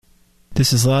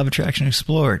This is Law of Attraction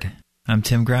Explored. I'm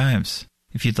Tim Grimes.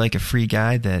 If you'd like a free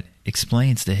guide that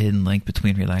explains the hidden link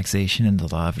between relaxation and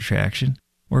the law of attraction,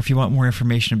 or if you want more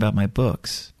information about my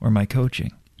books or my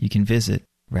coaching, you can visit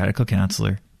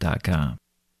RadicalCounselor.com.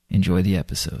 Enjoy the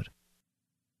episode.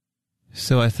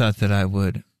 So I thought that I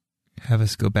would have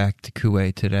us go back to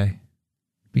Coué today,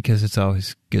 because it's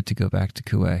always good to go back to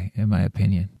Coué, in my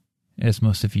opinion, as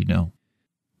most of you know.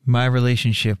 My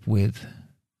relationship with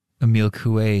Emile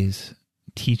Coué's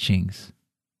teachings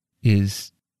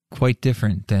is quite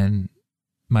different than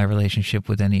my relationship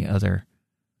with any other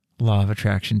law of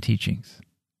attraction teachings.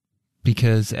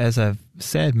 Because as I've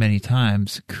said many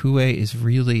times, Coué is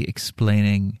really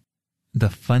explaining the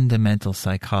fundamental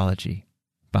psychology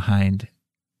behind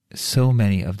so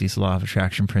many of these law of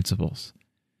attraction principles,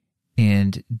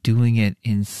 and doing it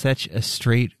in such a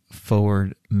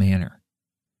straightforward manner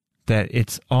that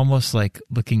it's almost like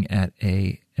looking at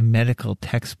a medical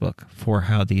textbook for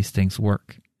how these things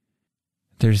work.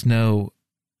 There's no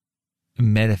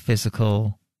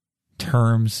metaphysical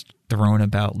terms thrown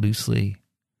about loosely,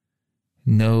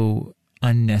 no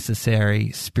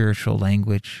unnecessary spiritual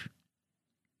language,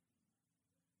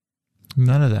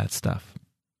 none of that stuff.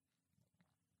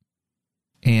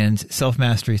 And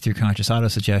Self-Mastery Through Conscious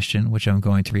Autosuggestion, which I'm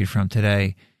going to read from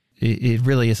today, it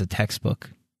really is a textbook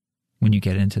when you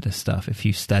get into this stuff, if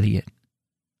you study it.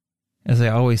 As I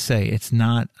always say, it's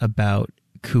not about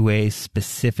Coué's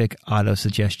specific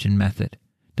autosuggestion method.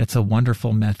 That's a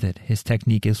wonderful method. His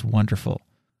technique is wonderful.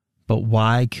 But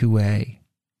why Coué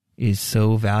is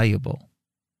so valuable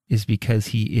is because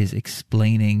he is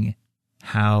explaining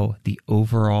how the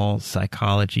overall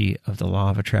psychology of the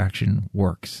law of attraction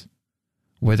works.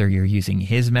 Whether you're using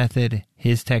his method,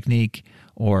 his technique,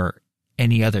 or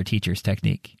any other teacher's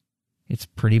technique, it's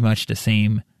pretty much the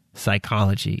same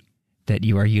psychology that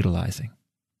you are utilizing.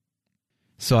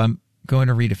 So I'm going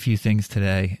to read a few things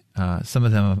today. Some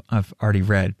of them I've already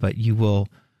read, but you will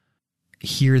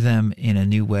hear them in a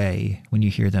new way when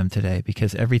you hear them today,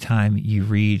 because every time you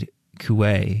read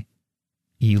Coué,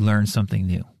 you learn something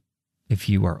new if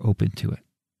you are open to it.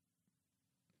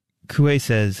 Coué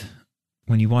says,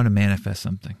 when you want to manifest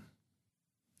something,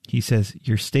 he says,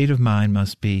 your state of mind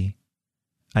must be,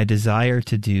 I desire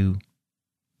to do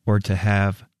or to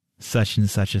have such and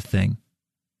such a thing,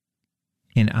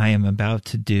 and I am about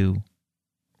to do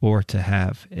or to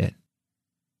have it.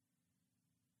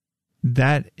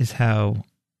 That is how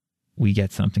we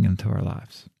get something into our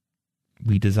lives.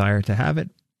 We desire to have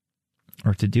it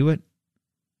or to do it,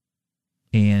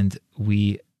 and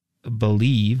we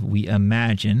believe, we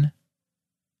imagine,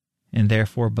 and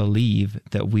therefore believe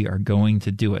that we are going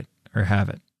to do it or have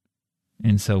it.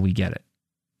 And so we get it.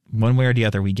 One way or the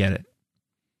other, we get it.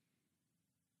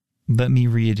 Let me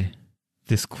read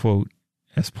this quote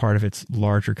as part of its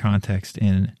larger context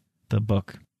in the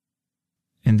book.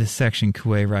 In this section,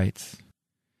 Coué writes,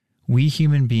 we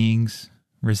human beings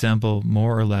resemble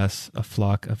more or less a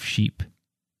flock of sheep.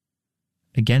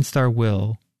 Against our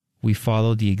will, we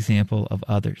follow the example of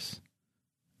others,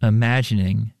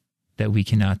 imagining that we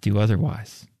cannot do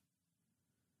otherwise.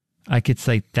 I could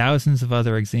cite thousands of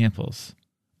other examples,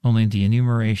 only the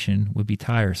enumeration would be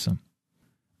tiresome.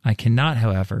 I cannot,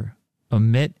 however,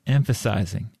 omit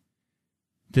emphasizing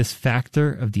this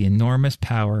factor of the enormous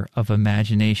power of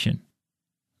imagination,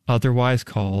 otherwise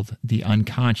called the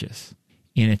unconscious,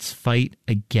 in its fight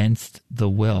against the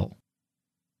will.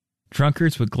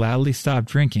 Drunkards would gladly stop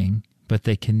drinking, but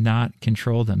they cannot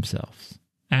control themselves.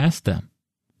 Ask them.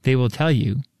 They will tell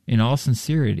you, in all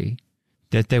sincerity,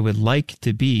 that they would like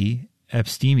to be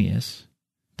abstemious,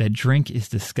 that drink is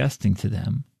disgusting to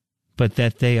them, but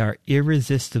that they are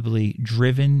irresistibly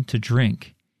driven to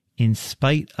drink in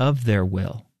spite of their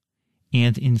will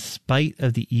and in spite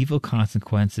of the evil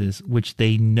consequences which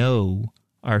they know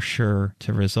are sure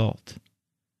to result.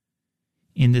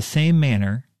 In the same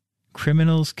manner,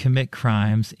 criminals commit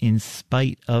crimes in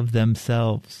spite of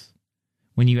themselves.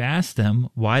 When you ask them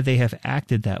why they have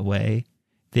acted that way,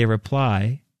 they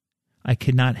reply, I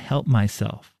could not help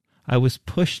myself. I was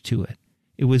pushed to it.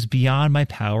 It was beyond my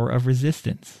power of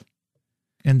resistance.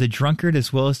 And the drunkard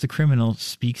as well as the criminal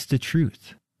speaks the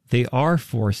truth. They are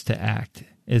forced to act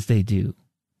as they do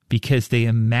because they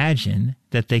imagine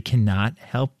that they cannot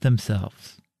help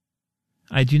themselves.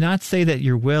 I do not say that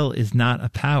your will is not a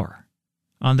power.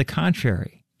 On the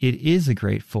contrary, it is a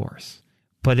great force,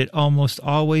 but it almost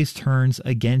always turns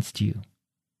against you.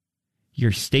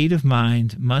 Your state of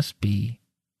mind must be,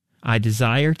 I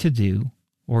desire to do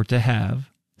or to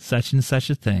have such and such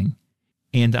a thing,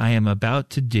 and I am about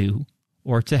to do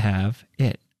or to have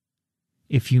it.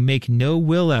 If you make no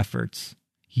will efforts,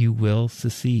 you will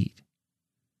succeed.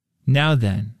 Now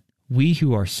then, we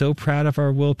who are so proud of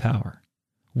our willpower,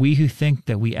 we who think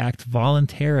that we act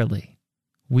voluntarily,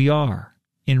 we are,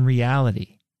 in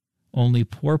reality, only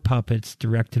poor puppets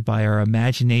directed by our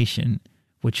imagination,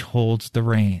 which holds the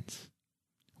reins.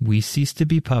 We cease to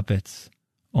be puppets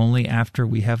only after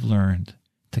we have learned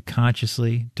to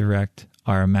consciously direct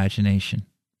our imagination.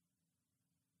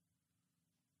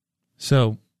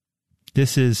 So,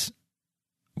 this is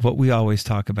what we always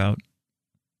talk about,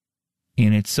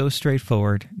 and it's so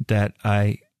straightforward that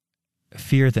I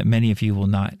fear that many of you will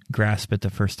not grasp it the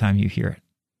first time you hear it.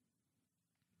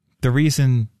 The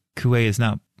reason Coué is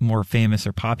not more famous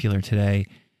or popular today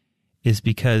is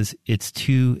because it's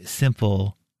too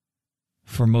simple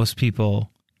for most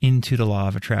people into the law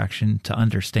of attraction to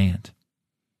understand.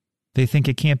 They think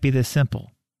it can't be this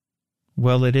simple.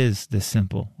 Well, it is this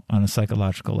simple on a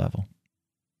psychological level.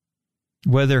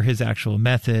 Whether his actual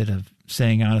method of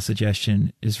saying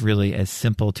autosuggestion is really as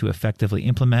simple to effectively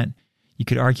implement, you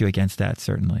could argue against that,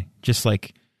 certainly. Just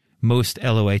like most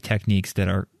LOA techniques that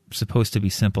are supposed to be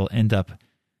simple end up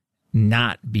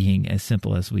not being as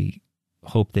simple as we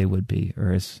hope they would be,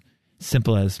 or as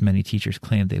simple as many teachers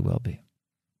claim they will be.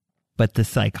 But the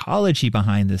psychology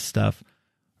behind this stuff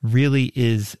really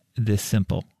is this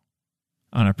simple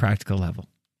on a practical level.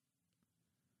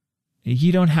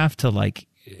 You don't have to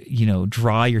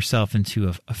draw yourself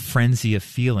into a frenzy of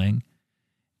feeling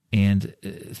and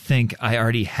think, I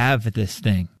already have this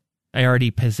thing. I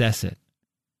already possess it.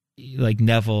 Like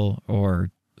Neville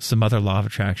or some other law of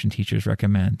attraction teachers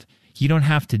recommend. You don't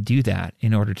have to do that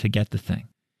in order to get the thing.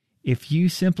 If you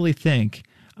simply think,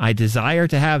 I desire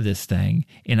to have this thing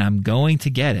and I'm going to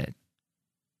get it,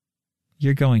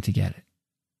 you're going to get it.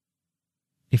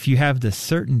 If you have the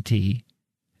certainty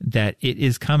that it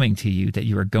is coming to you, that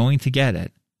you are going to get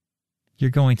it, you're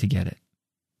going to get it,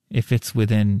 if it's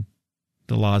within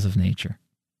the laws of nature.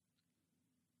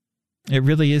 It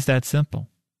really is that simple.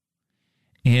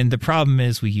 And the problem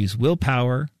is we use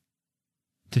willpower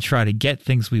to try to get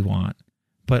things we want,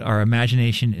 but our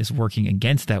imagination is working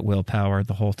against that willpower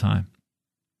the whole time.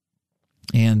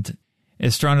 And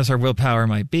as strong as our willpower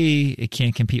might be, it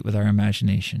can't compete with our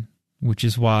imagination, which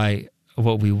is why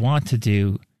what we want to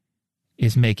do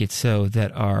is make it so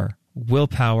that our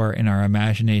willpower and our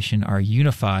imagination are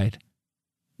unified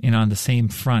and on the same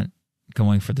front,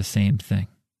 going for the same thing.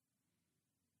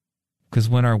 Because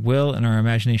when our will and our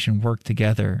imagination work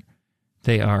together,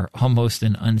 they are almost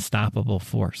an unstoppable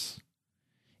force.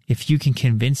 If you can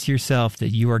convince yourself that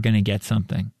you are going to get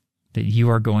something, that you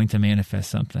are going to manifest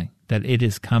something, that it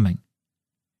is coming,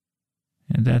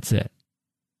 and that's it.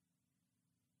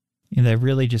 And I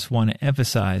really just want to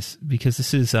emphasize, because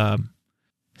this is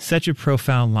such a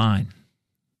profound line,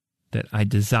 that I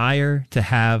desire to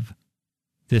have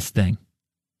this thing,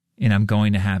 and I'm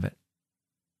going to have it.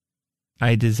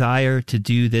 I desire to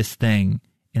do this thing,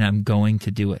 and I'm going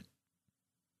to do it.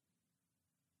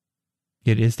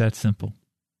 It is that simple.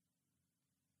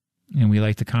 And we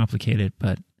like to complicate it,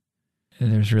 but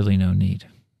there's really no need.